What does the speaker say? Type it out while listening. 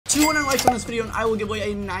200 likes on this video and I will give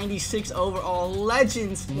away a 96 overall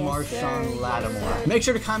Legends Marshon Lattimore. Make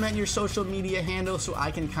sure to comment your social media handle so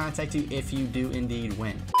I can contact you if you do indeed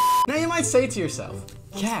win. Now you might say to yourself,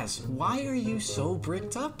 Kaz, why are you so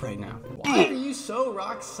bricked up right now? Why are you so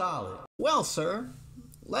rock solid? Well, sir,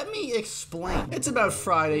 let me explain. It's about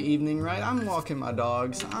Friday evening, right? I'm walking my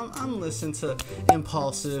dogs. I'm listening to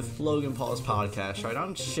Impulsive Logan Paul's podcast, right?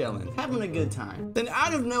 I'm chilling, having a good time. Then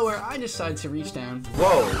out of nowhere, I decide to reach down.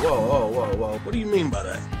 Whoa. What do you mean by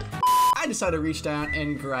that? I decided to reach down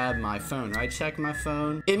and grab my phone, right? Check my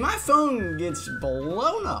phone. And my phone gets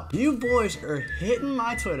blown up. You boys are hitting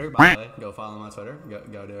my Twitter. By the way, go follow my Twitter.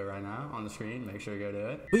 Go do it right now on the screen. Make sure you go do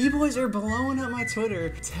it. But you boys are blowing up my Twitter,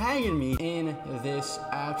 tagging me in this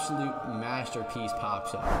absolute masterpiece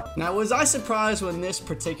pops up. Now, was I surprised when this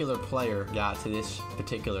particular player got to this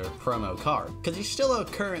particular promo card? Because he's still a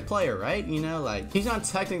current player, right? You know, like, he's not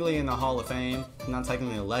technically in the Hall of Fame, not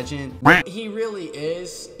technically a legend, but he really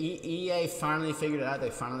is. EA finally figured it out. They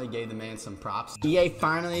finally gave the man some props. EA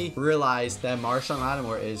finally realized that Marshon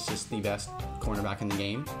Lattimore is just the best cornerback in the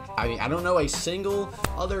game. I mean, I don't know a single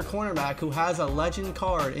other cornerback who has a legend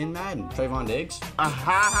card in Madden. Trayvon Diggs?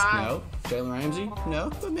 No. Jalen Ramsey?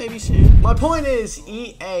 No, but maybe soon. My point is,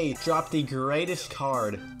 EA dropped the greatest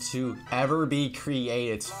card to ever be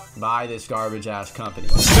created by this garbage ass company.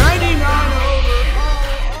 99 overall.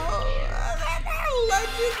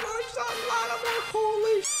 Legend Marshon Lattimore.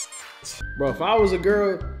 Holy shit. Bro, if I was a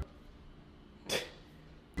girl,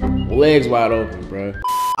 legs wide open, bro.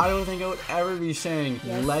 I don't think I would ever be saying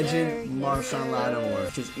Legend Marshon Lattimore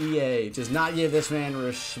because EA does not give this man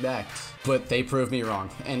respect. But they proved me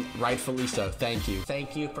wrong, and rightfully so. Thank you.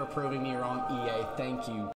 Thank you for proving me wrong, EA. Thank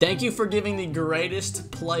you. Thank you for giving the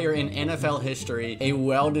greatest player in NFL history a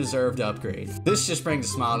well-deserved upgrade. This just brings a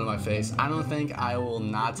smile to my face. I don't think I will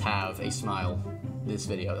not have a smile this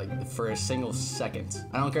video, like, for a single second.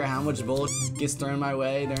 I don't care how much bull gets thrown my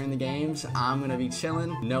way during the games. I'm gonna be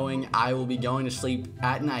chilling, knowing I will be going to sleep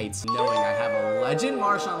at night, knowing I have a Legend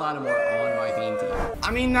Marshon Lattimore on my theme team.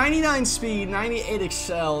 I mean, 99 speed, 98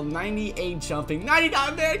 excel, 98 jumping,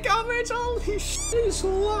 99 man coverage. Holy shit, it's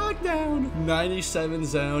lockdown. 97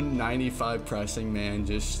 zone, 95 pressing, man.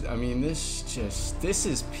 Just, I mean, this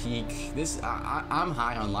is peak. I'm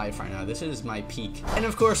high on life right now. This is my peak. And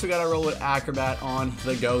of course, we gotta roll with Acrobat on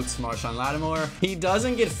the GOAT, Marshon Lattimore. He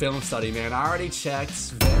doesn't get film study, man. I already checked.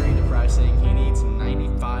 Very depressing. He needs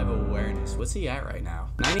 95 awareness. What's he at right now?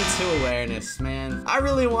 92 awareness, man. I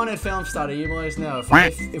really wanted film study. You boys know.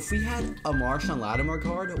 If we had a Marshon Lattimore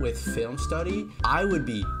card with film study, I would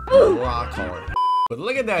be rock hard. But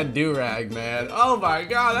look at that do-rag, man. Oh my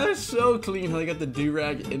god, that is so clean how they got the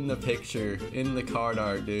do-rag in the picture, in the card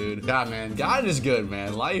art, dude. God, man, God is good,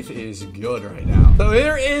 man. Life is good right now. So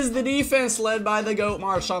here is the defense led by the GOAT,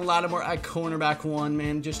 Marshon Lattimore at cornerback 1,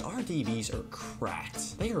 man. Just our DBs are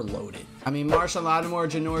cracked. They are loaded. I mean, Marshon Lattimore,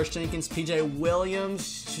 Janoris Jenkins, PJ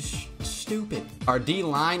Williams, just stupid. Our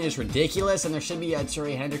D-line is ridiculous, and there should be a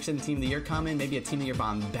Trey Hendrickson Team of the Year coming, maybe a Team of the Year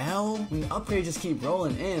Von Bell. I mean, upgrades just keep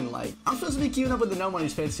rolling in. Like, I'm supposed to be queuing up with the No Money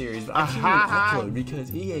Spent series, but I can't even upload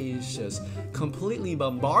because EA is just completely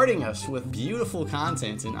bombarding us with beautiful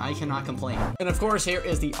content, and I cannot complain. And of course, here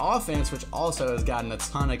is the offense, which also has gotten a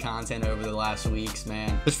ton of content over the last weeks,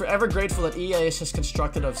 man. Just forever grateful that EA is just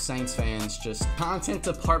constructed of Saints fans. Just content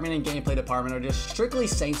department and gameplay department are just strictly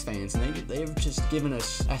Saints fans, and they've just given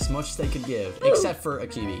us as much as they could give, except for a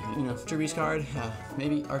QB. You know, Drews card,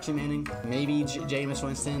 maybe Archie Manning, maybe Jameis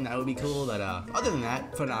Winston. That would be cool. But other than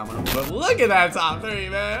that, phenomenal. But look at that top 3,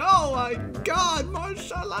 man. Oh my god,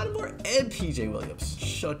 Marshon Lattimore and PJ Williams.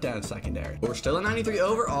 Shut down secondary. But we're still at 93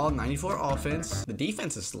 overall, 94 offense. The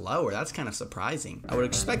defense is lower. That's kind of surprising. I would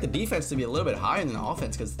expect the defense to be a little bit higher than the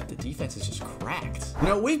offense because the defense is just cracked. You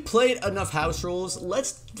know, we've played enough house rules.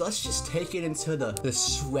 Let's just take it into the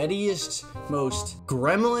sweatiest, most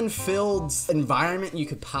gremlin-filled environment you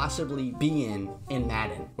could possibly be in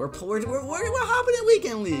Madden. We're hopping in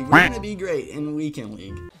Weekend League. We're gonna be great in Weekend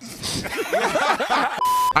League.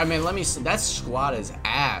 I mean, let me see. That squad is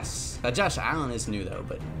ass. Josh Allen is new though,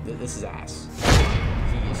 but this is ass.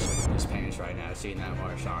 He is shitting in his pants right now, seeing that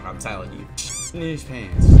Marshon. I'm telling you, in his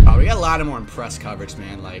pants. Oh, we got a lot of more in press coverage,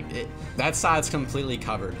 man. Like that side's completely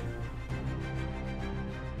covered.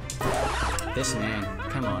 This man,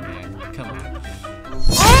 come on, man, come on.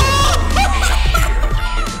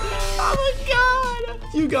 Oh my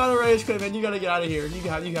god! You gotta rage quit, man. You gotta get out of here. You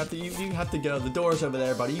have to go. The door's over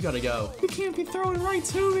there, buddy. You gotta go. You can't be throwing it right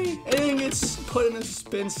to me. Everything gets put in a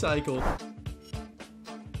spin cycle.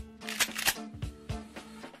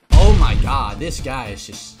 Oh my god. god, this guy is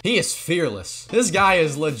just, he is fearless. This guy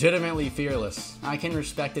is legitimately fearless. I can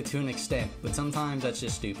respect it to an extent, but sometimes that's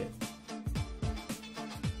just stupid.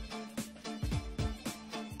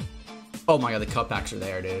 Oh my god, the cutbacks are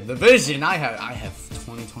there, dude. The vision, I have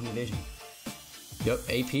 20/20 vision. Yep,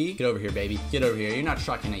 AP, get over here, baby. Get over here. You're not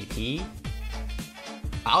trucking AP.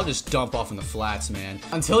 I'll just dump off in the flats, man.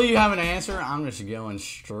 Until you have an answer, I'm just going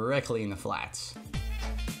strictly in the flats.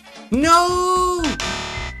 No!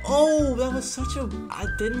 Oh, that was such a... I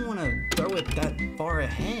didn't want to throw it that far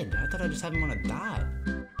ahead. I thought I just had him on a dot.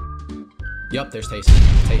 Yep, there's Taysom.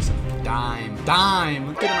 Taysom. Dime.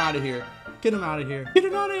 Dime! Get him out of here. Get him out of here. Get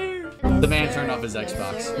him out of here. The man turned off his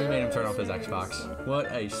Xbox. We made him turn off his Xbox.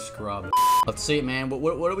 What a scrub. Let's see it, man.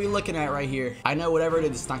 What are we looking at right here? I know whatever it is,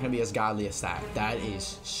 it's not going to be as godly as that. That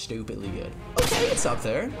is stupidly good. Okay, it's up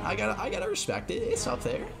there. I gotta respect it. It's up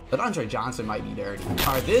there. But Andre Johnson might be dirty.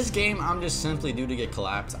 All right, this game, I'm just simply due to get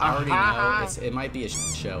collapsed. I already know it might be a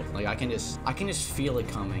show. Like, I can just feel it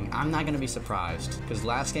coming. I'm not going to be surprised because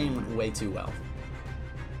last game went way too well.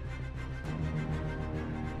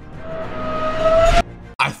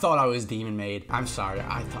 I thought I was demon made. I'm sorry.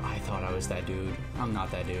 I thought I was that dude. I'm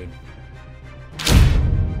not that dude.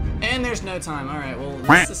 And there's no time. All right. Well,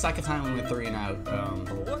 this is the second time we went 3 and out.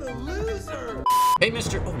 What a loser! Hey,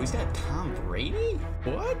 Mr. Oh, he's got Tom Brady.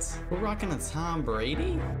 What? We're rocking a Tom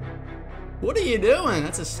Brady. What are you doing?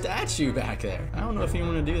 That's a statue back there. I don't know if you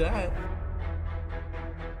want to do that.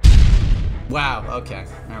 Wow. Okay.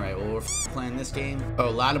 All right. Well, we're playing this game.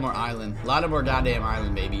 Oh, Lattimore Island. Lattimore goddamn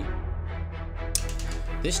Island, baby.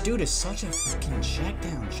 This dude is such a fucking check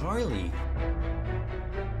down, Charlie.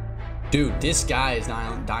 Dude, this guy is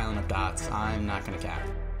dialing up dots. I'm not gonna cap.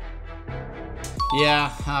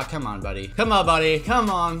 Yeah, come on, buddy. Come on, buddy.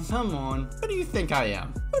 Come on, come on. Who do you think I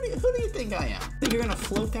am? Who do you think I am? Think you're gonna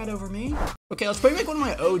float that over me? Okay, let's bring back one of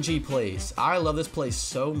my OG plays. I love this play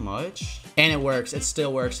so much. And it works. It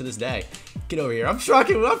still works to this day. Get over here. I'm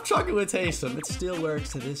trucking with Taysom. It still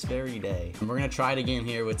works to this very day. And we're gonna try it again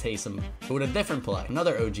here with Taysom, but with a different play.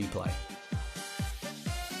 Another OG play.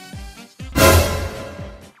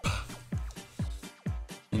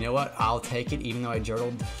 You know what? I'll take it even though I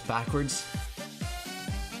jurtled backwards.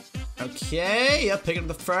 Okay, yep, picking up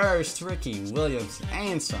the first. Ricky Williams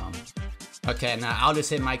and some. Okay, now I'll just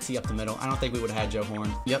hit Mike T up the middle. I don't think we would have had Joe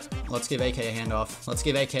Horn. Yep, let's give AK a handoff. Let's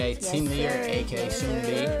give AK team of the year, AK soon to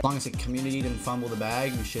be. As long as the community didn't fumble the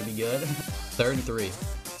bag, we should be good. 3rd and 3.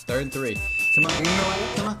 3rd and 3. Come on,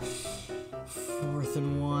 come on. 4th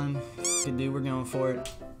and 1. Good dude, we're going for it.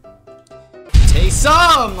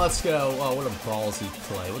 Taysom! Let's go. Oh, what a ballsy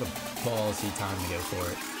play. What a ballsy time to go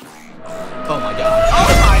for it. Oh my god. Oh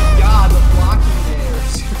my god, the blocking there.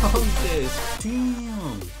 Scrub this.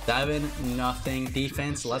 Damn. 7-0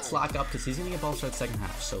 defense. Let's lock up because he's going to get ball start second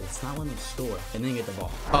half. So let's not let him score and then get the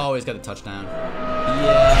ball. Oh, he's got a touchdown.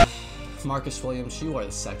 Yeah. Marcus Williams, you are the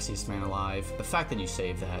sexiest man alive. The fact that you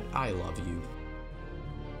saved that, I love you.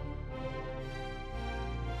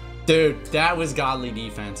 Dude, that was godly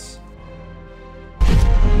defense.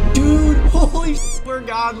 Dude, holy shit, we're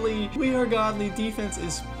godly. We are godly. Defense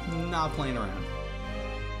is not playing around.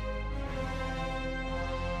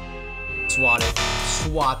 Swat it.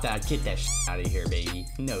 Swat that. Get that shit out of here, baby.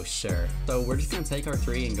 No, sir. So we're just going to take our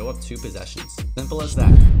 3 and go up 2 possessions. Simple as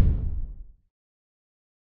that.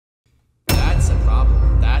 That's a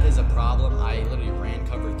problem. That is a problem. I literally ran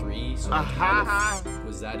cover 3. So how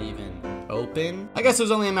was that even open? I guess it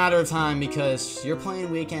was only a matter of time because you're playing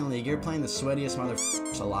weekend league. You're playing the sweatiest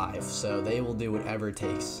motherfuckers alive. So they will do whatever it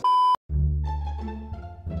takes.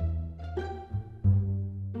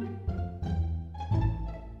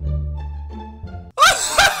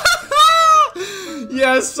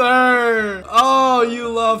 Yes, sir. Oh, you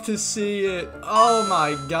love to see it. Oh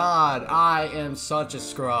my god. I am such a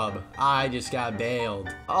scrub. I just got bailed.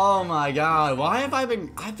 Oh my god. Why have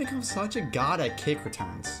I've become such a god at kick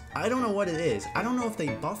returns. I don't know what it is. I don't know if they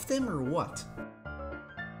buffed them or what.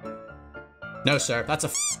 No, sir. That's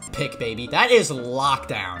a pick, baby. That is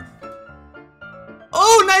lockdown.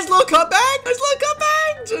 Oh, nice little cutback. Nice little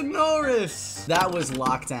cutback. Janoris. That was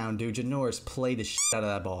lockdown, dude. Janoris played the shit out of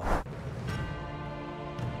that ball.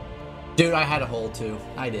 Dude, I had a hole too.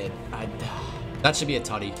 I did. That should be a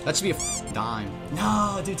tutty. That should be a dime.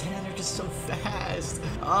 No, dude, Tanner just so fast.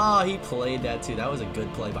 Oh, he played that too. That was a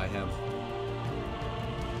good play by him.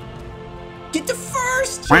 Get the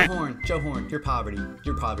first! Joe Horn, you're poverty.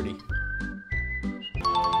 You're poverty.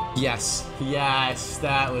 Yes, yes,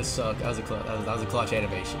 that was so. That was a clutch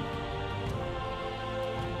animation.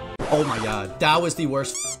 Oh my god, that was the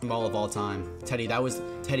worst ball of all time. Teddy,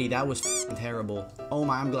 Teddy, that was terrible. Oh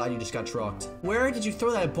my, I'm glad you just got trucked. Where did you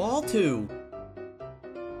throw that ball to?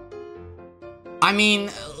 I mean,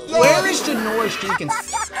 where is Janoris Jenkins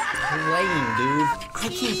playing, dude? I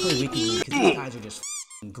can't play weekly because these guys are just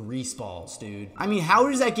grease balls, dude. I mean, how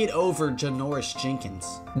does that get over Janoris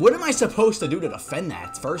Jenkins? What am I supposed to do to defend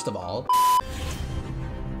that, first of all?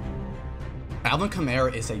 Alvin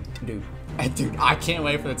Kamara is a dude. Dude, I can't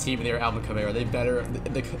wait for the team there, Alvin Kamara. They better,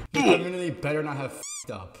 the community better not have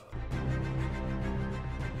f***ed up.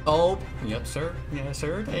 Oh, yep, sir. Yes,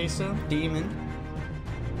 sir. Asa, Demon.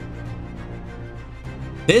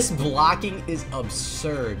 This blocking is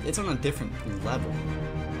absurd. It's on a different level.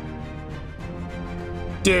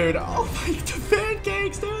 Dude, oh my, the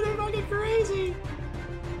pancakes, dude, they're fucking crazy.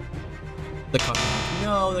 The cutback.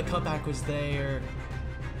 No, the cutback was there.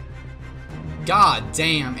 God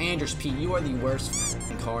damn, Andrews Pete, you are the worst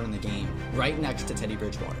card in the game. Right next to Teddy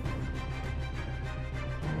Bridgewater.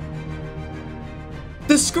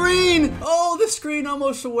 The screen! Oh, the screen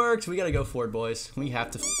almost worked. We gotta go for it, boys. We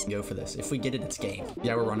have to go for this. If we get it, it's game.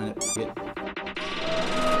 Yeah, we're running it.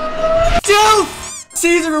 Dude!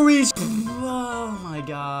 Cesar Ruiz! Oh my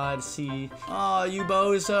god, see. Oh, you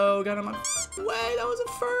bozo. Got him on way. That was a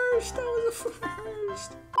first. That was a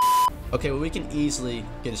first. Okay, well, we can easily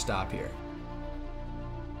get a stop here.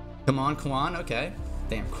 Come on, Quan. Okay.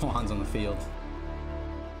 Damn, Quan's on the field.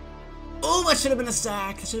 Oh, that should have been a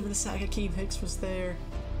sack. That should have been a sack. Akeem Hicks was there.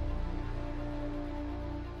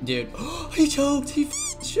 Dude. He choked. He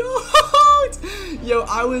choked. Yo,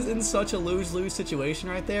 I was in such a lose-lose situation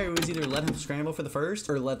right there. It was either let him scramble for the first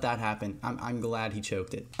or let that happen. I'm glad he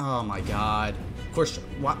choked it. Oh, my God. Of course,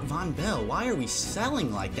 Von Bell, why are we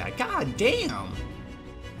selling like that? God damn.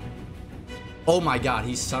 Oh, my God.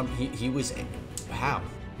 He was... How?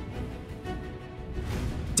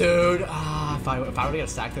 Dude, if I would have got a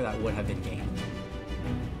sack there, that would have been game.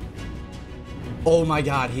 Oh my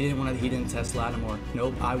god, he didn't test Lattimore.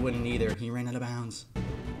 Nope, I wouldn't either. He ran out of bounds.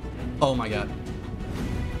 Oh my god.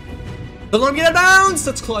 Don't let him get out of bounds!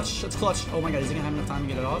 That's clutch, that's clutch. Oh my god, is he gonna have enough time to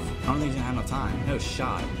get it off? I don't think he's gonna have enough time. No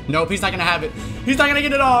shot. Nope, he's not gonna have it. He's not gonna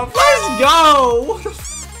get it off. Let's go! What a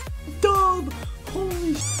dub!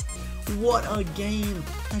 Holy sh**. What a game.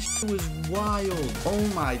 That shit was wild.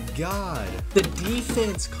 Oh my god. The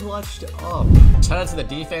defense clutched up. Shout out to the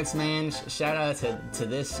defense, man. Shout out to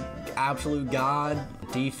this absolute god.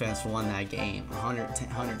 Defense won that game.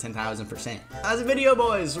 110,000%. As a video,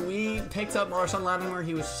 boys, we picked up Marshon Lattimore.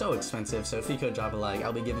 He was so expensive, so if you could drop a like,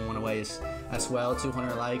 I'll be giving one away as well.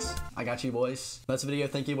 200 likes. I got you, boys. That's the video.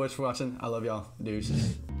 Thank you, boys, for watching. I love y'all.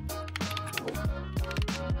 Deuces.